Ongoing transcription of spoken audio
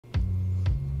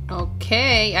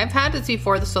Okay, I've had this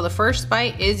before, so the first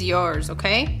bite is yours,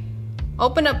 okay?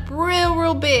 Open up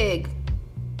real big.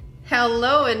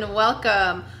 Hello and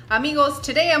welcome. Amigos,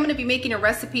 today I'm going to be making a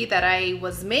recipe that I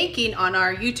was making on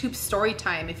our YouTube story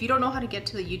time. If you don't know how to get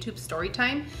to the YouTube story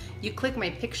time, you click my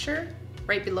picture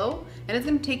right below and it's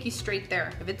going to take you straight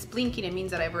there. If it's blinking, it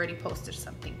means that I've already posted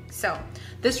something. So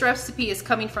this recipe is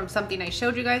coming from something I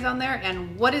showed you guys on there.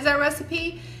 And what is that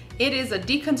recipe? It is a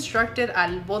deconstructed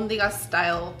albondigas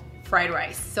style fried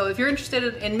rice. So if you're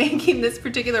interested in making this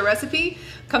particular recipe,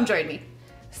 come join me.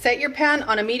 Set your pan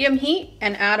on a medium heat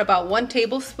and add about 1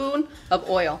 tablespoon of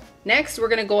oil. Next, we're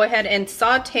gonna go ahead and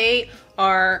saute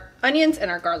our onions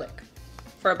and our garlic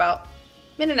for about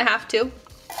a minute and a half, 2.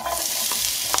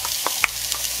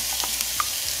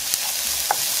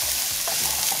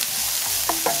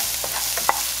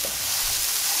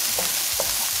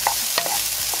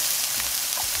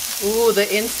 Ooh,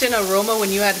 the instant aroma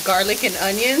when you add garlic and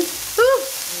onions. Whew.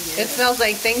 Yeah. It smells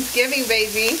like Thanksgiving,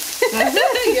 baby.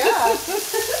 Yeah.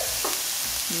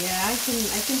 Yeah, I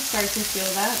can start to feel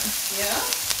that. Yeah?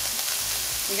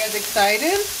 You guys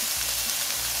excited?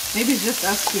 Maybe it's just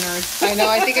us two nerds. I know,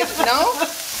 I think it's, no?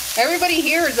 Everybody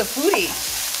here is a foodie.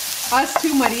 Us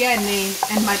two, Maria and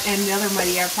the other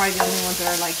Maria are probably the only ones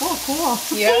that are like, oh,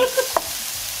 cool. Yeah.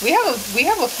 We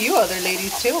have a few other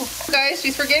ladies too. Guys,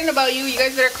 she's forgetting about you. You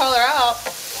guys better call her out.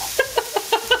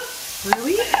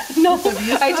 Really? No,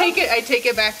 I take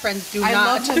it back, friends. Do not. I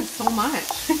love them so much.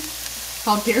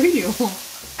 How dare you?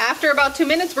 After about 2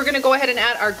 minutes, we're gonna go ahead and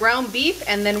add our ground beef,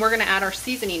 and then we're gonna add our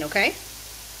seasoning, okay?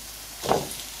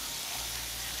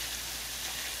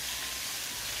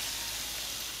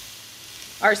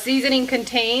 Our seasoning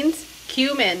contains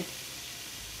cumin,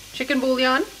 chicken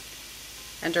bouillon,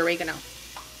 and oregano.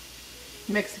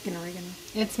 Mexican oregano.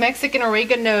 It's Mexican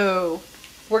oregano.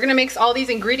 We're gonna mix all these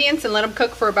ingredients and let them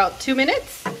cook for about 2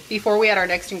 minutes before we add our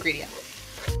next ingredient.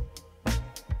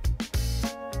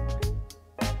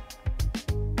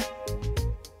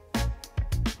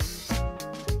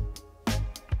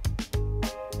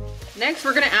 Next,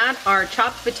 we're gonna add our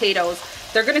chopped potatoes.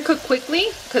 They're gonna cook quickly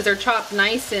because they're chopped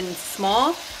nice and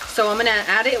small. So I'm gonna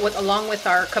add it along with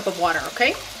our cup of water,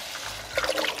 okay?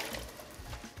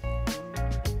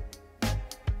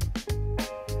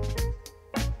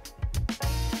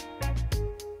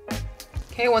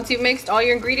 Okay, once you've mixed all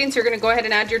your ingredients, you're gonna go ahead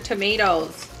and add your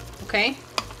tomatoes, okay?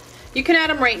 You can add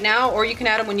them right now, or you can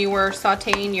add them when you were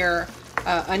sauteing your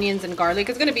onions and garlic.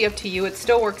 It's gonna be up to you. It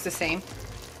still works the same.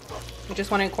 We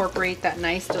just wanna incorporate that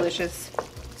nice, delicious,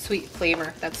 sweet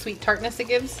flavor, that sweet tartness it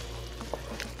gives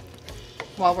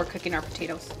while we're cooking our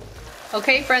potatoes.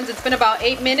 Okay, friends, it's been about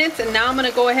 8 minutes, and now I'm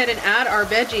gonna go ahead and add our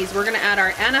veggies. We're gonna add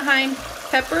our Anaheim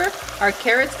pepper, our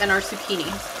carrots, and our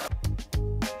zucchini.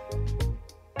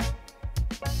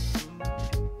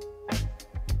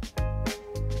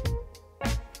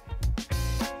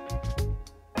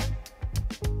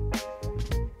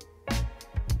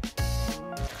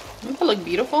 Doesn't it look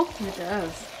beautiful? It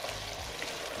does.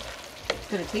 It's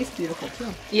gonna taste beautiful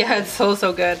too. Yeah, it's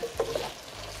so good.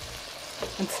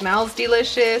 It smells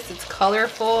delicious. It's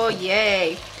colorful.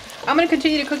 Yay. I'm gonna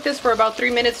continue to cook this for about 3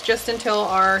 minutes, just until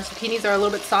our zucchinis are a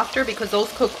little bit softer, because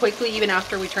those cook quickly even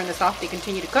after we turn this off. They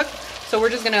continue to cook. So we're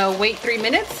just gonna wait 3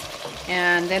 minutes,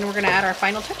 and then we're gonna add our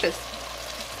final touches.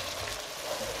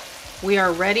 We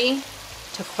are ready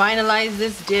to finalize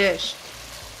this dish.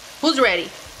 Who's ready?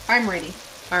 I'm ready.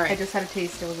 All right. I just had a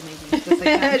taste. It was amazing. Just like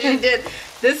that. She did.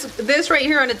 This right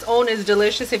here on its own is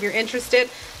delicious if you're interested.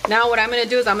 Now what I'm going to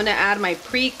do is I'm going to add my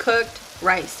pre-cooked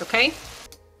rice, okay?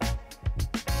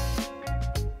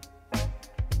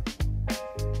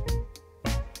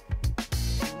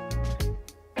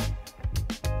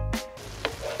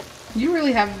 You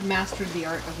really have mastered the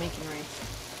art of making rice.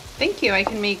 Thank you. I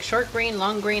can make short grain,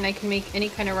 long grain. I can make any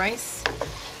kind of rice.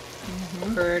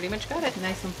 Pretty much got it.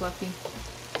 Nice and fluffy.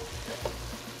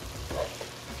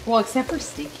 Well, except for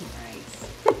sticky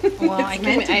rice. Well, I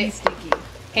meant to be sticky.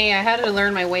 Hey, I had to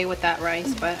learn my way with that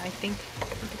rice, but I think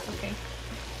it's okay.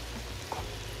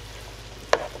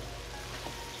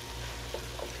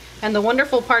 And the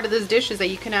wonderful part of this dish is that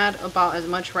you can add about as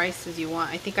much rice as you want.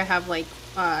 I think I have like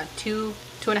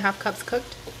 2.5 cups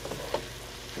cooked.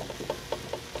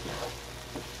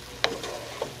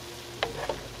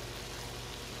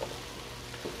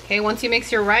 Okay, once you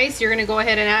mix your rice, you're gonna go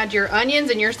ahead and add your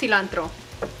onions and your cilantro.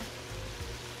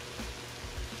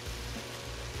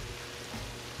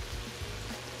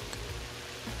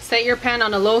 Set your pan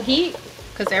on a low heat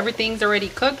because everything's already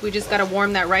cooked. We just got to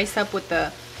warm that rice up with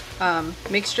the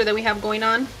mixture that we have going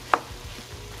on.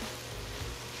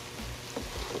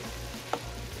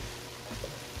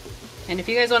 And if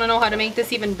you guys want to know how to make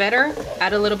this even better,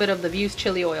 add a little bit of the Views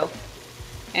chili oil.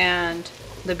 And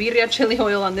the birria chili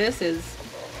oil on this is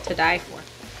to die for.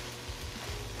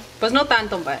 Pues no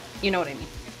tanto, but you know what I mean.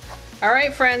 All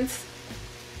right, friends.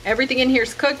 Everything in here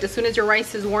is cooked. As soon as your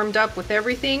rice is warmed up with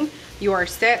everything, you are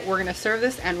set. We're gonna serve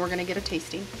this and we're gonna get a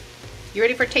tasting. You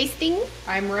ready for tasting?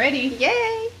 I'm ready.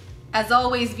 Yay! As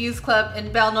always, Views Club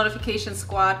and Bell Notification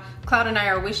Squad, Cloud and I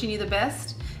are wishing you the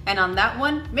best. And on that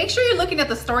one, make sure you're looking at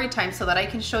the story time so that I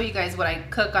can show you guys what I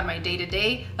cook on my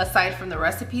day-to-day aside from the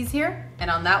recipes here.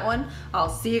 And on that one, I'll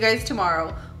see you guys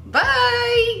tomorrow.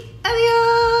 Bye!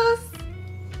 Adios!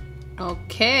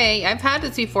 Okay, I've had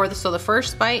this before, so the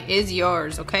first bite is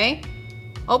yours, okay?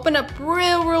 Open up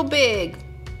real big.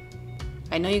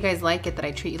 I know you guys like it that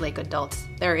I treat you like adults.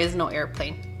 There is no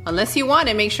airplane. Unless you want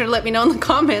it, make sure to let me know in the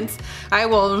comments. I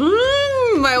will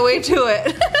zoom my way to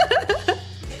it.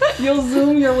 You'll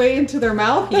zoom your way into their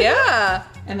mouth? Yeah.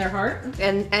 And their heart?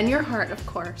 And your heart, of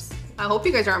course. I hope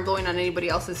you guys aren't blowing on anybody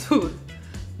else's food.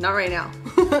 Not right now.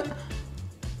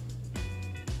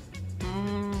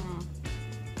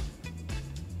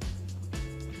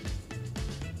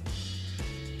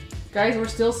 Guys, we're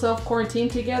still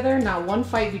self-quarantined together. Not one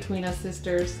fight between us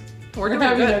sisters. We're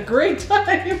having a great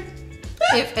time.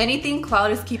 If anything,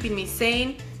 Cloud is keeping me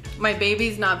sane. My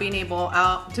baby's not being able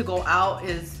to go out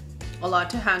is a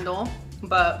lot to handle,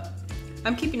 but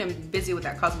I'm keeping him busy with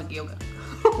that cosmic yoga.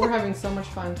 We're having so much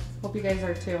fun. Hope you guys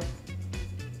are too.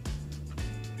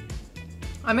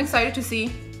 I'm excited to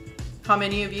see how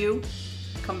many of you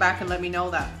come back and let me know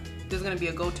that this is gonna be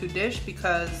a go-to dish,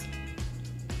 because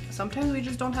sometimes we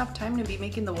just don't have time to be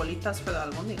making the bolitas for the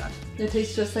albóndigas. It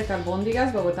tastes just like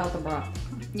albóndigas, but without the broth.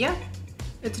 Yeah,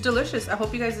 it's delicious. I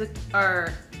hope you guys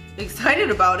are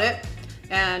excited about it.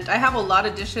 And I have a lot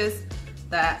of dishes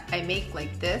that I make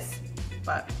like this,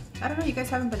 but I don't know, you guys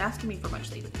haven't been asking me for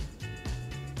much lately.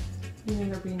 You mean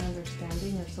you're being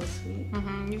understanding? You're so sweet.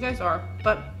 You guys are,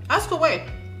 but ask away.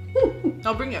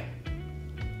 I'll bring it.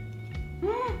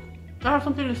 I have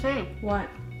something to say. What?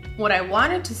 What I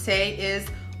wanted to say is,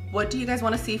 what do you guys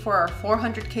want to see for our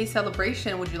 400K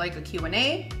celebration? Would you like a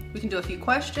Q&A? We can do a few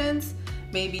questions,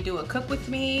 maybe do a cook with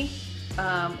me,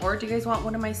 or do you guys want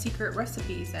one of my secret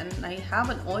recipes? And I have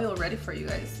an oil ready for you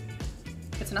guys.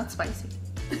 It's not spicy.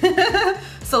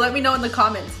 So let me know in the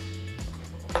comments.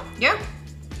 Yeah.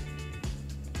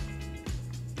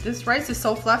 This rice is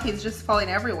so fluffy, it's just falling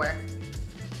everywhere.